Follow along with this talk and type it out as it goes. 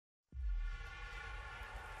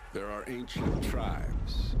There are ancient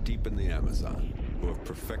tribes deep in the Amazon who have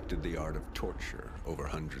perfected the art of torture over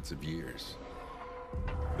hundreds of years.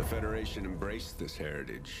 The Federation embraced this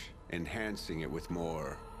heritage, enhancing it with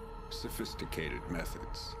more sophisticated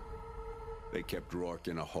methods. They kept Rorke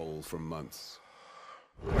in a hole for months,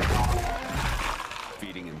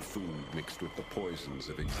 feeding him food mixed with the poisons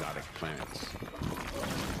of exotic plants.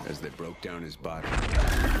 As they broke down his body,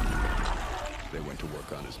 they went to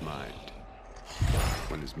work on his mind.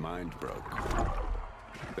 When his mind broke,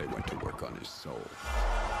 they went to work on his soul.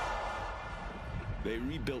 They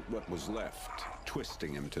rebuilt what was left,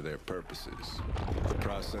 twisting him to their purposes. The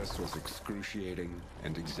process was excruciating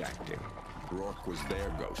and exacting. Rorke was their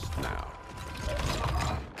ghost now.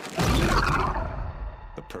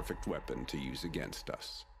 The perfect weapon to use against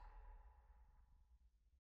us.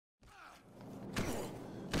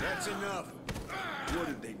 That's enough. What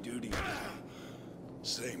did they do to you?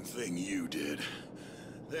 Same thing you did.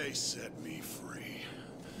 They set me free.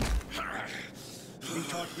 He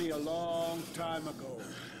taught me a long time ago.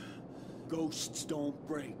 Ghosts don't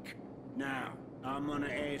break. Now, I'm gonna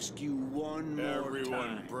ask you one more time.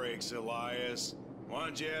 Everyone breaks, Elias. Why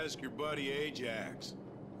don't you ask your buddy Ajax?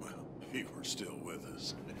 Well, he were still with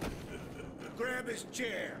us. Grab his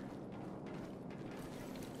chair.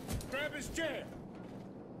 Grab his chair.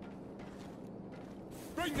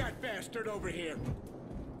 Bring that bastard over here.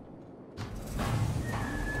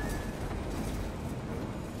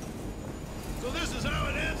 So this is how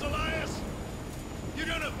it ends, Elias? You're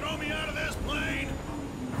gonna throw me out of this plane?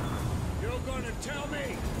 You're gonna tell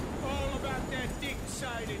me all about that dig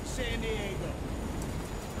site in San Diego.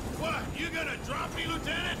 What? You gonna drop me,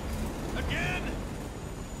 Lieutenant? Again?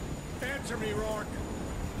 Answer me, Rorke.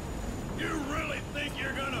 You really think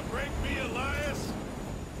you're gonna break me, Elias?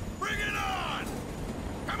 Bring it on!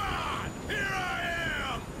 Come on! Here I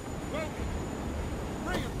am! Logan,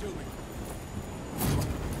 bring him to me.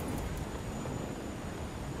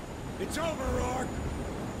 It's over, Rorke.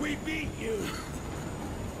 We beat you.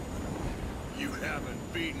 You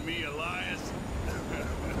haven't beaten me, Elias.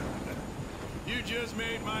 You just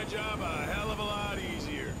made my job a hell of a lot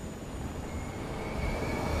easier.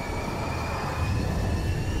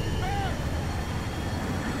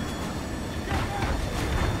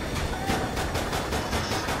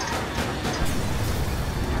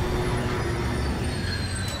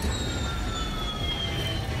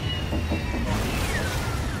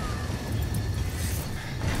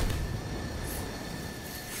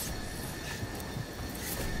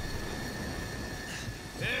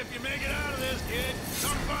 If you make it out of this, kid,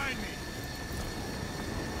 come find me.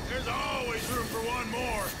 There's always room for one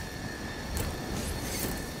more.